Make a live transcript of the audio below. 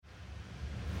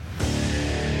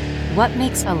What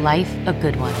makes a life a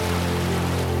good one?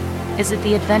 Is it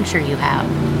the adventure you have?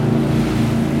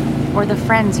 Or the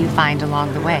friends you find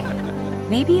along the way?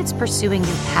 Maybe it's pursuing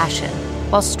your passion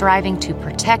while striving to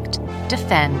protect,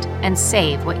 defend, and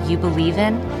save what you believe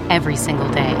in every single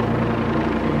day.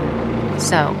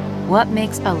 So, what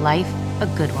makes a life a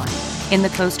good one? In the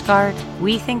Coast Guard,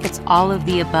 we think it's all of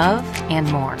the above and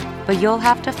more, but you'll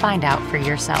have to find out for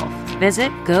yourself.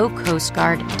 Visit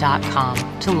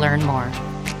gocoastguard.com to learn more.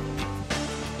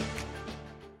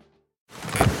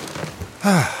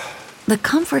 The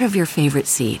comfort of your favorite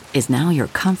seat is now your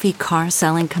comfy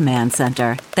car-selling command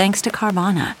center, thanks to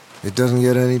Carvana. It doesn't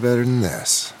get any better than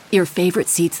this. Your favorite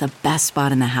seat's the best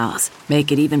spot in the house.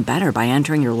 Make it even better by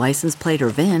entering your license plate or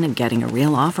VIN and getting a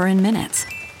real offer in minutes.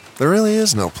 There really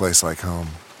is no place like home.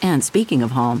 And speaking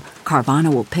of home,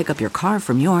 Carvana will pick up your car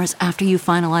from yours after you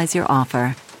finalize your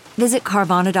offer. Visit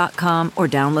Carvana.com or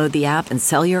download the app and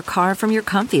sell your car from your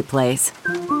comfy place.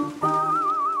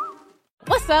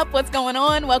 What's up? What's going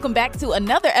on? Welcome back to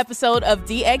another episode of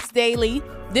DX Daily.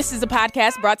 This is a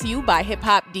podcast brought to you by Hip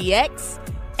Hop DX,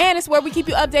 and it's where we keep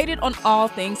you updated on all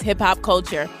things hip hop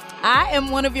culture. I am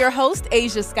one of your hosts,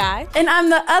 Asia Sky. And I'm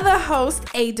the other host,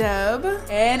 A-Dub.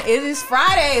 And it is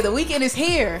Friday. The weekend is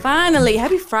here. Finally,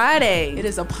 happy Friday. It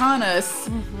is upon us.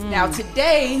 Now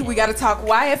today, we got to talk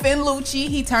YFN Lucci.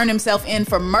 He turned himself in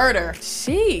for murder.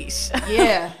 Sheesh.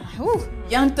 Yeah. Whew.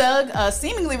 Young Thug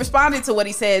seemingly responded to what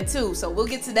he said too. So we'll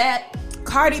get to that.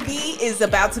 Cardi B is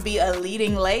about to be a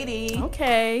leading lady.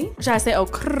 Okay. Should I say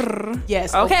crrr?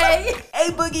 Yes. Okay.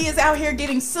 A Boogie is out here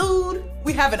getting sued.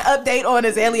 We have an update on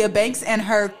Azalea Banks and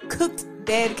her cooked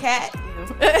dead cat.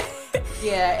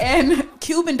 Yeah, and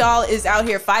Cuban Doll is out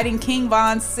here fighting King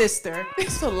Von's sister.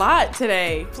 It's a lot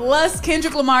today. Plus,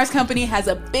 Kendrick Lamar's company has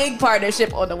a big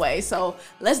partnership on the way. So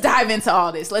let's dive into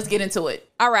all this. Let's get into it.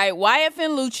 All right,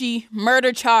 YFN Lucci,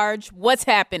 murder charge. What's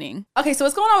happening? Okay, so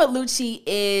what's going on with Lucci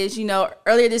is,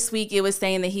 earlier this week it was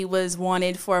saying that he was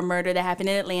wanted for a murder that happened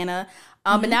in Atlanta.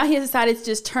 But now he has decided to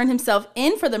just turn himself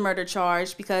in for the murder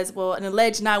charge because, an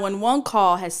alleged 911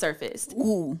 call has surfaced.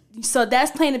 Ooh. So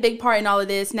that's playing a big part in all of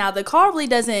this. Now, the call really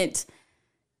doesn't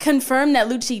confirm that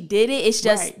Lucci did it. It's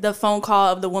just the phone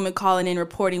call of the woman calling in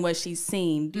reporting what she's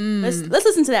seen. Let's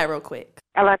listen to that real quick.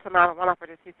 Atlanta 911 for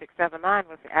the 2679.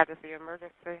 What's the address of your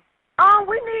emergency?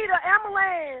 We need an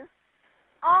ambulance.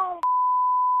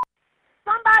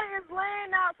 Somebody is laying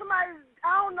out. Somebody,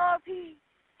 I don't know if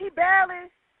he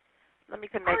barely. Let me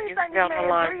connect you. Stay on the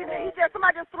line.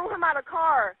 Somebody just threw him out of the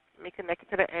car. Let me connect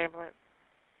you to the ambulance.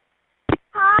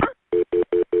 Huh?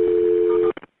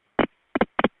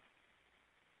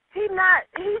 He's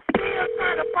still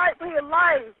trying to fight for his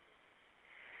life.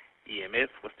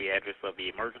 EMS, what's the address of the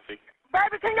emergency?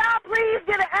 Baby, can y'all please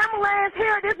get an ambulance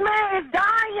here? This man is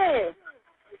dying.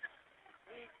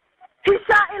 He's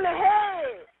shot in the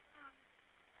head.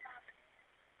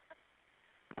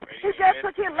 He just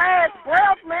took his last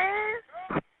breath,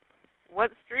 man.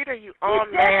 What street are you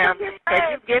on, ma'am?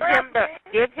 Can you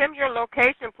give him your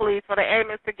location, please, for the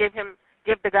ambulance to give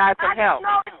the guy some help?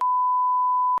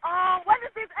 What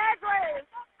is his address?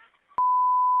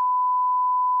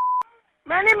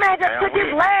 Man, this man just took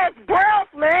his last breath,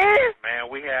 man. Man,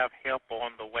 we have help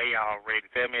on the way already.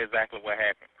 Tell me exactly what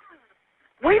happened.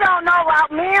 We don't know.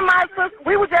 Me and my sister,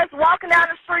 we were just walking down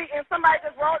the street, and somebody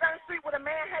just rolled down the street with a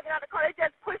man hanging out the car. They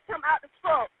just pushed him out the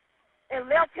truck and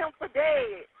left him for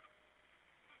dead.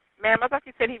 Ma'am, I thought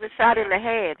you said he was shot in the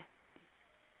head.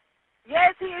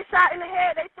 Yes, he is shot in the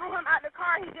head. They threw him out the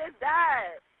car. He just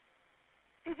died.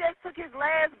 He just took his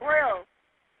last breath.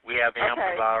 We have the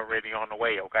ambulance already on the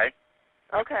way, okay?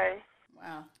 Okay.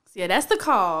 Wow. So, yeah, that's the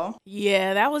call.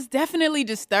 Yeah, that was definitely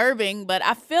disturbing, but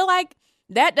I feel like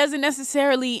that doesn't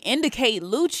necessarily indicate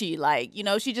Lucci.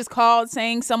 She just called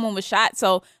saying someone was shot.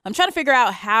 So I'm trying to figure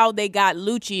out how they got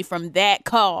Lucci from that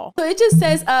call. So it just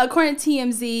says, according to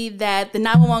TMZ, that the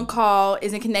 911 call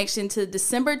is in connection to the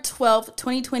December 12th,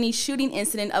 2020 shooting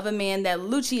incident of a man that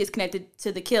Lucci is connected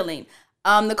to the killing.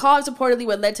 The call is reportedly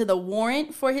what led to the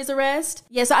warrant for his arrest.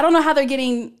 Yeah, so I don't know how they're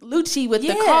getting Lucci with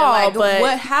the call,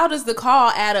 but how does the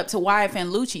call add up to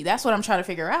YFN Lucci? That's what I'm trying to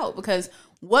figure out, because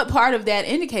what part of that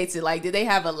indicates it? Did they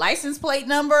have a license plate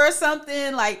number or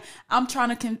something? I'm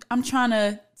trying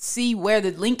to see where the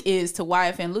link is to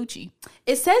YFN Lucci.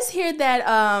 It says here that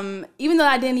even though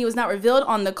identity was not revealed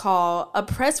on the call, a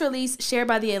press release shared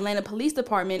by the Atlanta Police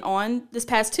Department on this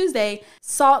past Tuesday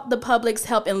sought the public's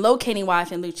help in locating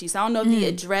YFN Lucci. So I don't know if the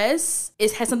address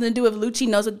has something to do with Lucci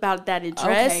knows about that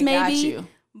address, maybe. Got you.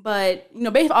 But,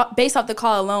 based off the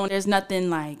call alone, there's nothing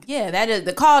like... Yeah,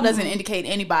 the call doesn't indicate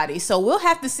anybody. So we'll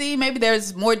have to see. Maybe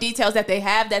there's more details that they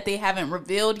haven't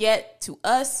revealed yet to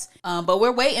us. But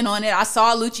we're waiting on it. I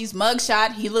saw Lucci's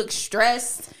mugshot. He looked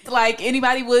stressed, like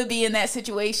anybody would be in that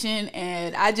situation.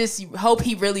 And I just hope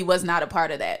he really was not a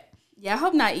part of that. Yeah, I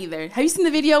hope not either. Have you seen the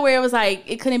video where it was like,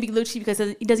 it couldn't be Lucci because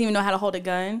he doesn't even know how to hold a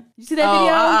gun? Did you see that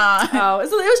video? Oh,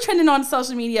 it was trending on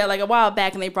social media like a while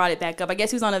back, and they brought it back up. I guess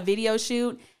he was on a video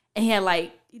shoot, and he had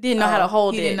he didn't know how to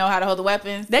hold it. He didn't know how to hold the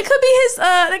weapon. That could be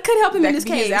that could help him in this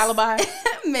case. His alibi?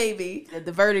 Maybe.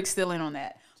 The verdict's still in on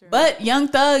that. True. But Young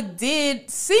Thug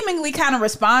did seemingly kind of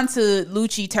respond to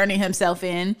Lucci turning himself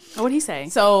in. What did he say?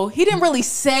 So he didn't really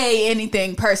say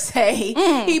anything per se.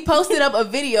 He posted up a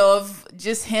video of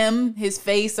just him, his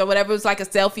face or whatever. It was like a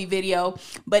selfie video.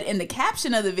 But in the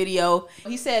caption of the video,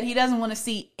 he said he doesn't want to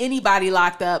see anybody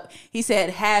locked up. He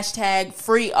said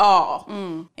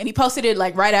 #FreeAll. And he posted it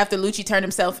like right after Lucci turned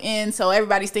himself in. So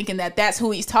everybody's thinking that that's who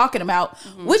he's talking about,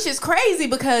 which is crazy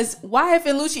because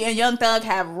YFN Lucci and Young Thug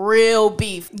have real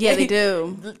beef. Yeah, they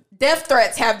do. Death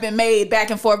threats have been made back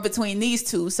and forth between these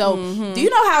two. So do you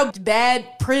know how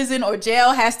bad prison or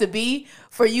jail has to be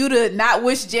for you to not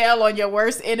wish jail on your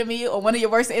worst enemy or one of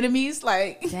your worst enemies?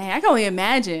 Like, dang, I can only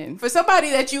imagine. For somebody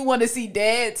that you want to see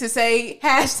dead to say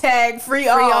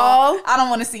 #FreeAll, I don't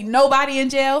want to see nobody in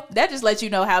jail. That just lets you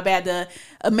know how bad the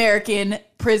American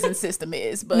prison system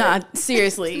is. But nah,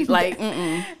 seriously, like,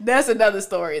 that's another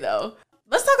story though.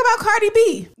 Let's talk about Cardi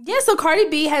B. Yeah, so Cardi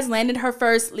B has landed her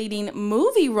first leading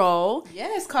movie role.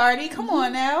 Yes, Cardi. Come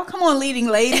on now. Come on, leading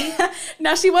lady.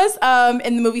 Now, she was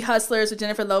in the movie Hustlers with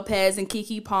Jennifer Lopez and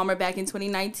Keke Palmer back in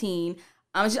 2019.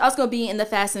 She's also going to be in the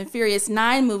Fast and Furious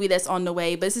 9 movie that's on the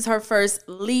way. But this is her first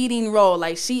leading role.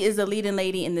 Like, she is the leading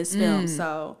lady in this film.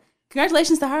 So,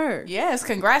 congratulations to her. Yes,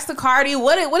 congrats to Cardi.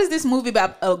 What is this movie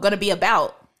going to be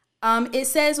about? It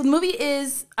says the movie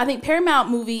is, I think Paramount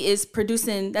Movie is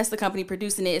producing, that's the company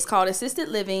producing it. It's called Assisted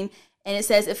Living. And it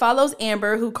says it follows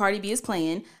Amber, who Cardi B is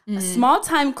playing, a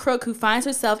small-time crook who finds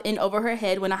herself in over her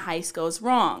head when a heist goes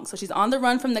wrong. So she's on the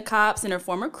run from the cops and her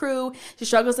former crew. She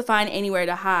struggles to find anywhere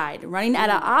to hide. Running out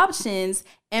of options,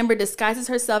 Amber disguises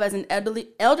herself as an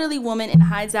elderly woman and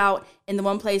hides out in the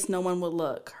one place no one will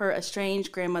look, her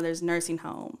estranged grandmother's nursing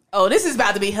home. Oh, this is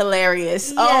about to be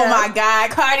hilarious. Yeah. Oh my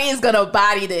God, Cardi is going to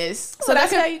body this. So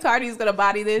that's how Cardi is going to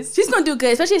body this? She's going to do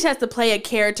good, especially if she has to play a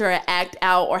character or act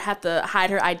out or have to hide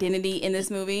her identity in this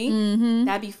movie.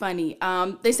 That'd be funny.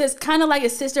 They say it's kind of like a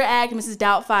Sister Act, Mrs.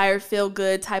 Doubtfire,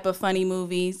 feel-good type of funny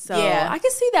movie. So yeah. I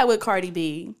can see that with Cardi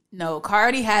B. No,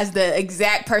 Cardi has the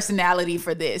exact personality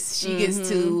for this. She gets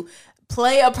to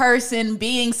play a person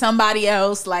being somebody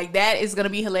else. Like, that is going to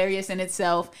be hilarious in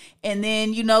itself. And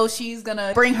then, she's going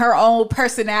to bring her own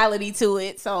personality to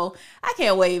it. So I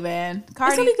can't wait, man.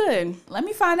 Cardi, it's going to be good. Let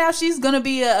me find out she's going to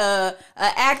be a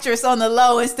actress on the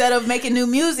low instead of making new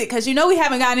music. Because, we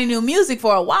haven't got any new music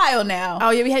for a while now.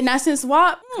 Oh, yeah, we had not since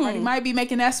WAP. Cardi might be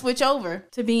making that switch over.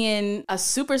 To being a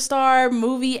superstar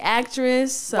movie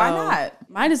actress. So why not?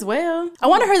 Might as well. I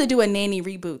wanted her to do a Nanny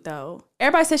reboot, though.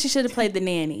 Everybody says she should have played the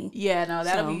nanny. Yeah, no,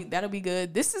 that'll be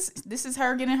good. This is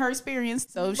her getting her experience,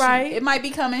 so it might be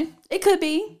coming. It could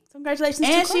be. Congratulations.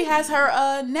 And she has her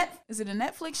is it a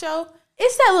Netflix show?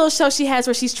 It's that little show she has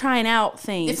where she's trying out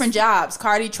things, different jobs.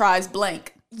 Cardi tries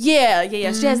blank. Yeah.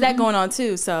 She has that going on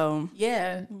too. So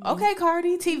yeah, okay,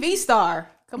 Cardi, TV star.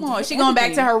 Come on, she going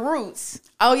back to her roots.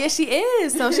 Oh yeah, she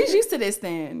is. So she's used to this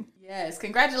then. Yes,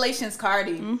 congratulations,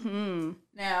 Cardi.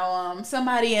 Now,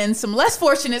 somebody in some less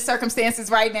fortunate circumstances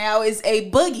right now is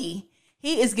a Boogie.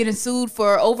 He is getting sued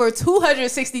for over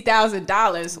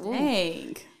 $260,000.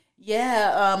 Dang.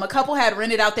 Yeah, a couple had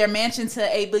rented out their mansion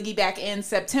to a Boogie back in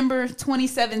September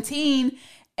 2017.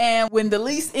 And when the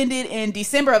lease ended in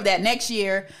December of that next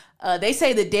year, they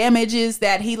say the damages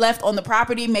that he left on the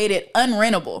property made it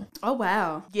unrentable. Oh,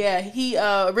 wow. Yeah, he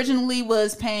originally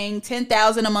was paying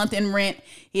 $10,000 a month in rent.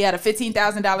 He had a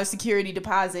 $15,000 security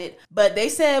deposit. But they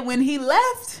said when he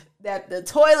left that the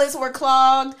toilets were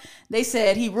clogged. They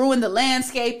said he ruined the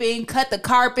landscaping, cut the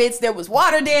carpets. There was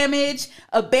water damage,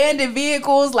 abandoned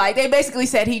vehicles. Like, they basically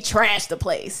said he trashed the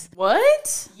place.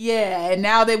 What? Yeah, and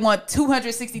now they want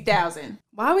 $260,000.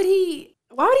 Why would he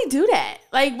do that?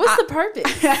 Like, what's the purpose?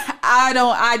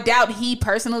 I doubt he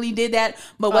personally did that.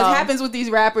 But what happens with these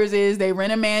rappers is they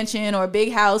rent a mansion or a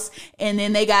big house, and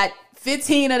then they got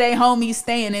 15 of their homies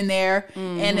staying in there.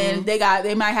 And then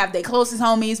they might have their closest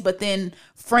homies, but then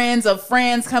friends of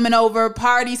friends coming over,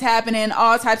 parties happening,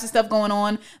 all types of stuff going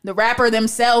on. The rapper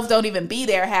themselves don't even be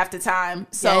there half the time.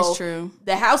 So that's true.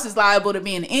 The house is liable to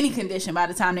be in any condition by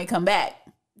the time they come back.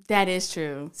 That is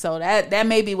true. So that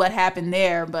may be what happened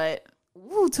there, but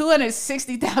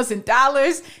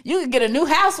 $260,000, you could get a new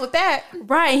house with that.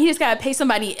 Right, he just got to pay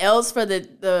somebody else for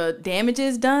the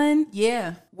damages done.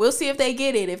 Yeah, we'll see if they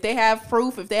get it. If they have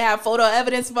proof, if they have photo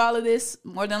evidence of all of this,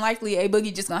 more than likely, A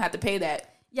Boogie just gonna have to pay that.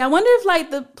 Yeah, I wonder if like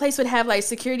the place would have like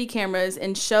security cameras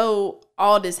and show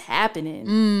all this happening.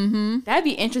 Mm-hmm. That'd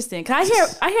be interesting. Cause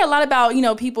I hear a lot about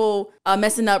people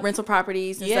messing up rental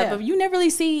properties and stuff, but you never really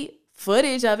see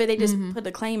footage of it. They just put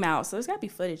the claim out, so there's got to be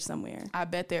footage somewhere. I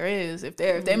bet there is. If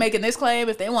they're making this claim,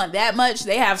 if they want that much,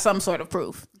 they have some sort of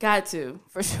proof. Got to,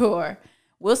 for sure.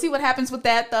 We'll see what happens with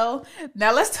that though.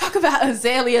 Now let's talk about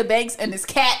Azealia Banks and this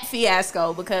cat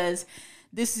fiasco, because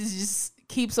this is just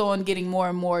keeps on getting more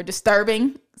and more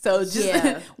disturbing. So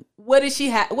just what did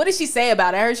she say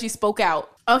about it? I heard she spoke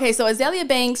out. Okay, so Azealia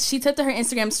Banks, she took to her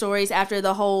Instagram stories after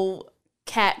the whole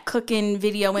cat cooking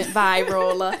video went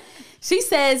viral. She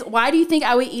says, "Why do you think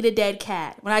I would eat a dead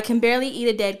cat when I can barely eat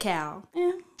a dead cow?"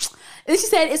 And she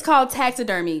said it's called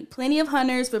taxidermy. Plenty of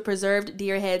hunters with preserved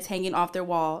deer heads hanging off their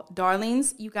wall.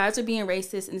 Darlings, you guys are being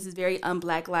racist, and this is very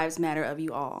un-Black Lives Matter of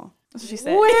you all. That's what she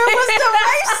said. Where was the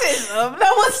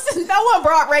racism? No one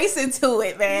brought race into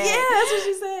it, man. Yeah, that's what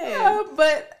she said.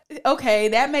 But okay,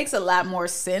 that makes a lot more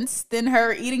sense than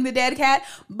her eating the dead cat.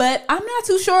 But I'm not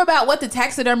too sure about what the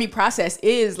taxidermy process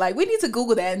is. Like, we need to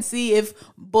Google that and see if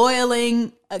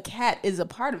boiling a cat is a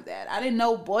part of that. I didn't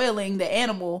know boiling the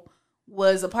animal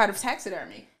was a part of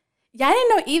taxidermy. Yeah, I didn't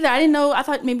know either. I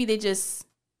thought maybe they just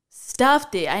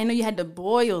stuffed it. I didn't know you had to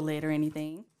boil it or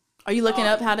anything. Are you looking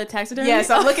up how to taxidermy?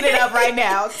 Yes, I'm looking it up right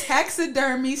now.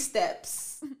 Taxidermy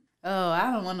steps. Oh,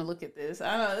 I don't want to look at this.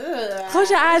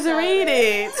 Close your eyes and read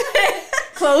it.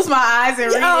 Close my eyes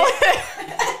and read it.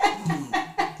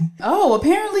 Oh,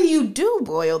 apparently you do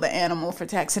boil the animal for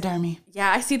taxidermy.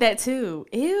 Yeah, I see that too.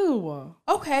 Ew.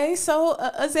 Okay, so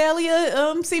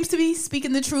Azealia seems to be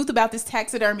speaking the truth about this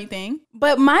taxidermy thing.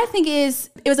 But my thing is,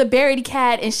 it was a buried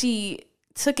cat and she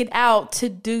took it out to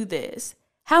do this.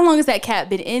 How long has that cat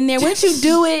been in there? Wouldn't you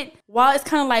do it while it's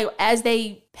kind of like as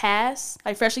they pass,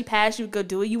 like freshly passed, you would go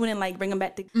do it? You wouldn't like bring them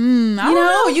back to. I don't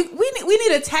know. We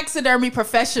need a taxidermy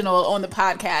professional on the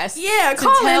podcast. Yeah, to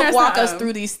help walk us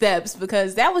through these steps,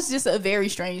 because that was just a very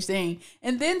strange thing.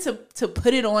 And then to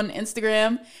put it on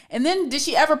Instagram, and then did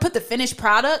she ever put the finished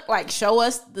product? Like show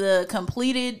us the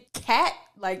completed cat?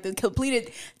 Like the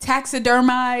completed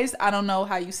taxidermized, I don't know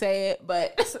how you say it,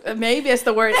 but maybe it's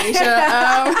the word,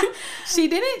 Aisha. She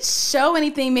didn't show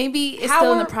anything. Maybe it's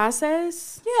still in the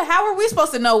process. Yeah, how are we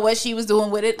supposed to know what she was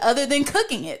doing with it other than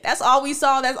cooking it? That's all we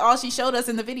saw. That's all she showed us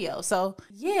in the video. So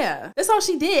yeah, that's all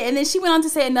she did. And then she went on to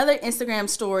say another Instagram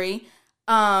story.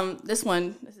 This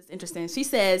is interesting. She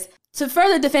says, to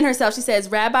further defend herself, she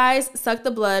says, rabbis suck the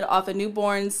blood off a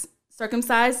newborn's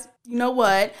circumcised. You know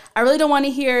what? I really don't want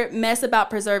to hear mess about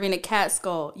preserving a cat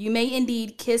skull. You may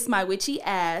indeed kiss my witchy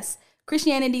ass.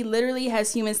 Christianity literally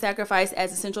has human sacrifice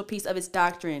as a central piece of its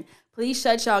doctrine. Please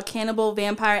shut y'all cannibal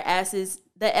vampire asses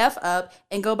the F up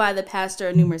and go buy the pastor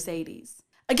a new Mercedes.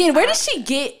 Again, where did she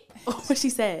get what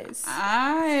she says?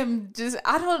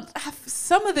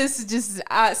 Some of this just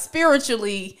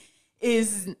spiritually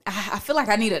I feel like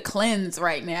I need a cleanse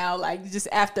right now. Like just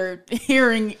after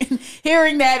hearing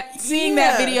that, seeing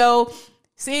that video,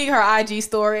 seeing her IG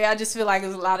story, I just feel like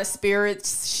there's a lot of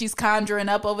spirits she's conjuring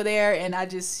up over there. And I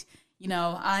just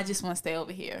want to stay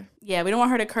over here. Yeah, we don't want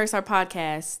her to curse our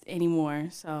podcast anymore.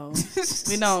 So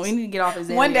we need to get off his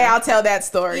area. One day I'll tell that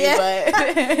story, but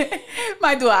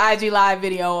might do an IG live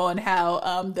video on how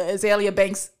the Azealia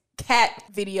Banks cat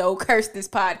video cursed this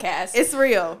podcast. It's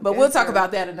real. But we'll talk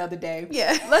about that another day.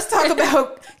 Yeah. Let's talk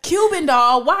about Cuban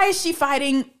Doll. Why is she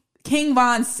fighting King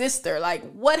Von's sister? Like,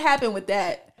 what happened with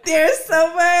that? There's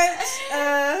so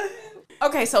much.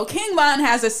 Okay, so King Von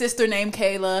has a sister named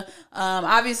Kayla.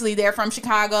 Obviously, they're from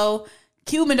Chicago.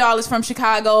 Cuban Doll is from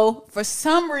Chicago. For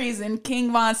some reason,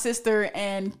 King Von's sister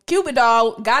and Cuban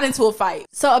Doll got into a fight.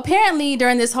 So apparently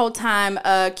during this whole time,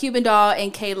 Cuban Doll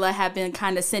and Kayla have been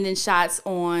kind of sending shots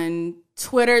on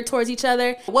Twitter towards each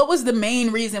other. What was the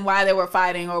main reason why they were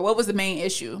fighting, or what was the main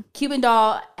issue? Cuban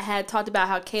Doll had talked about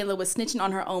how Kayla was snitching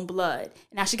on her own blood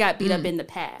and how she got beat up in the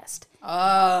past.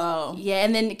 Oh. Yeah,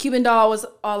 and then Cuban Doll was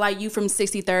all like, you from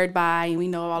 63rd by, and we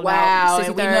know all about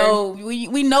 63rd.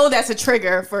 And we know that's a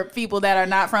trigger for people that are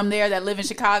not from there, that live in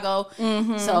Chicago.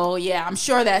 Mm-hmm. So, yeah, I'm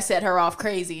sure that set her off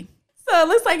crazy. So it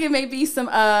looks like it may be some,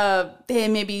 they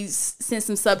had maybe sent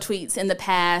some subtweets in the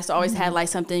past, always had like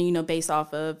something, based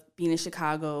off of being in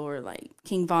Chicago or like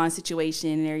King Von's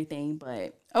situation and everything.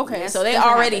 But okay, so they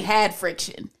already had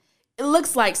friction. It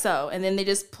looks like so. And then they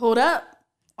just pulled up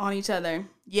on each other.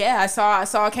 Yeah, I saw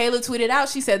Kayla tweet it out.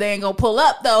 She said they ain't gonna pull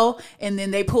up though, and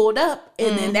then they pulled up,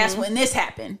 and then that's when this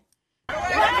happened. Be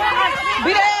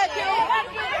that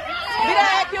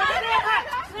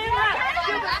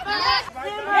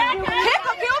Kick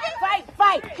her, Cuban.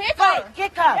 Fight. Kick her.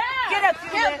 Get her,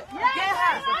 Cuban. Get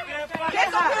her.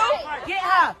 Get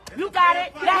her. You got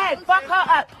it. Go ahead. Fuck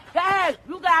her up. Go ahead.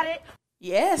 You got it.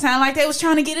 Yeah, sounded like they was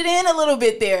trying to get it in a little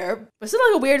bit there. But it's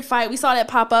like a weird fight. We saw that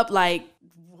pop up like,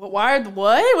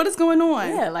 what is going on?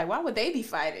 Yeah, like why would they be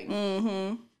fighting?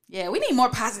 Mm-hmm. Yeah, we need more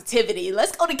positivity.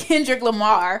 Let's go to Kendrick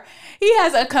Lamar. He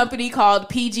has a company called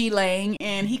PG Lang,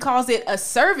 and he calls it a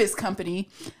service company.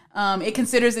 It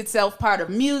considers itself part of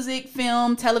music,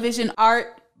 film, television,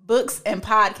 art, books, and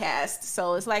podcasts.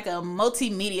 So it's like a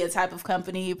multimedia type of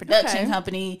company, production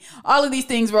company, all of these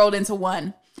things rolled into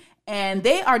one. And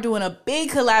they are doing a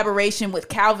big collaboration with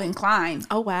Calvin Klein.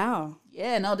 Oh, wow.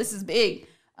 Yeah, no, this is big.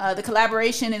 The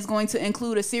collaboration is going to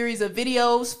include a series of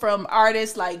videos from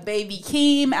artists like Baby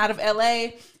Keem out of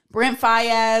LA, Brent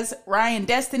Faiyaz, Ryan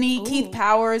Destiny, Keith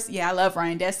Powers. Yeah, I love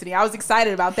Ryan Destiny. I was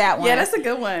excited about that one. Yeah, that's a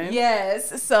good one.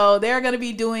 Yes. So they're going to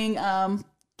be doing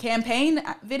campaign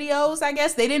videos, I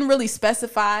guess. They didn't really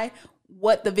specify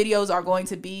what the videos are going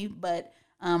to be, but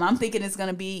I'm thinking it's going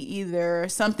to be either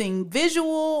something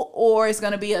visual or it's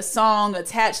going to be a song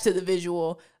attached to the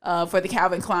visual for the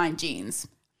Calvin Klein jeans.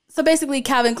 So basically,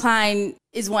 Calvin Klein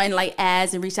is wanting like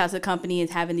ads and reach out to the company and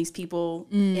having these people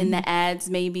in the ads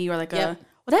maybe, or like well,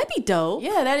 that'd be dope.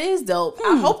 Yeah, that is dope.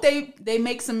 I hope they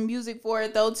make some music for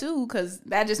it though too, because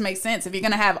that just makes sense. If you're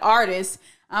going to have artists,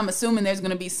 I'm assuming there's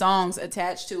going to be songs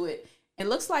attached to it. It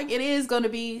looks like it is going to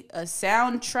be a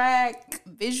soundtrack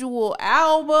visual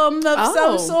album of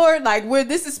some sort. Like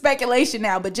this is speculation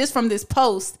now, but just from this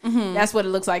post, that's what it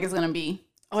looks like it's going to be.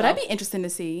 Oh, so, that'd be interesting to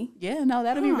see. Yeah, no,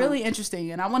 that'll be really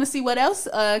interesting. And I want to see what else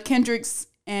Kendrick's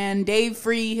and Dave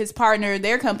Free, his partner,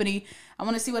 their company, I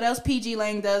want to see what else PG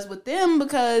Lang does with them,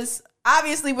 because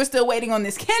obviously we're still waiting on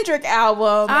this Kendrick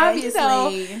album.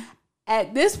 Obviously. And,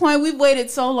 at this point, we've waited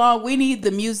so long, we need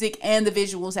the music and the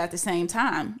visuals at the same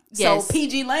time. Yes. So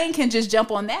PG Lang can just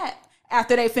jump on that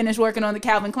after they finish working on the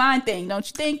Calvin Klein thing, don't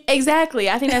you think? Exactly.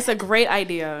 I think that's a great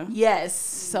idea. Yes.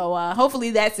 So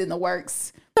hopefully that's in the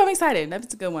works. I'm excited.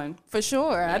 That's a good one. For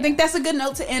sure. Yeah. I think that's a good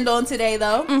note to end on today,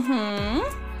 though.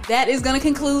 That is going to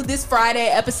conclude this Friday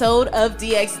episode of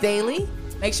DX Daily.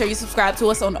 Make sure you subscribe to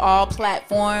us on all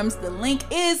platforms. The link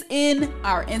is in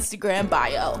our Instagram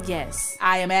bio. Yes.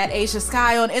 I am at Asia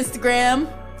Sky on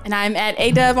Instagram. And I'm at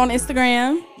ADove on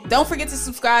Instagram. Don't forget to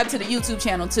subscribe to the YouTube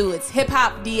channel, too. It's Hip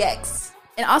Hop DX.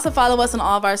 And also follow us on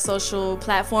all of our social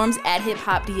platforms at Hip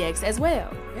Hop DX as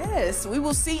well. Yes, we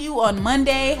will see you on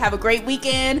Monday. Have a great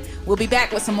weekend. We'll be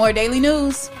back with some more daily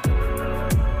news.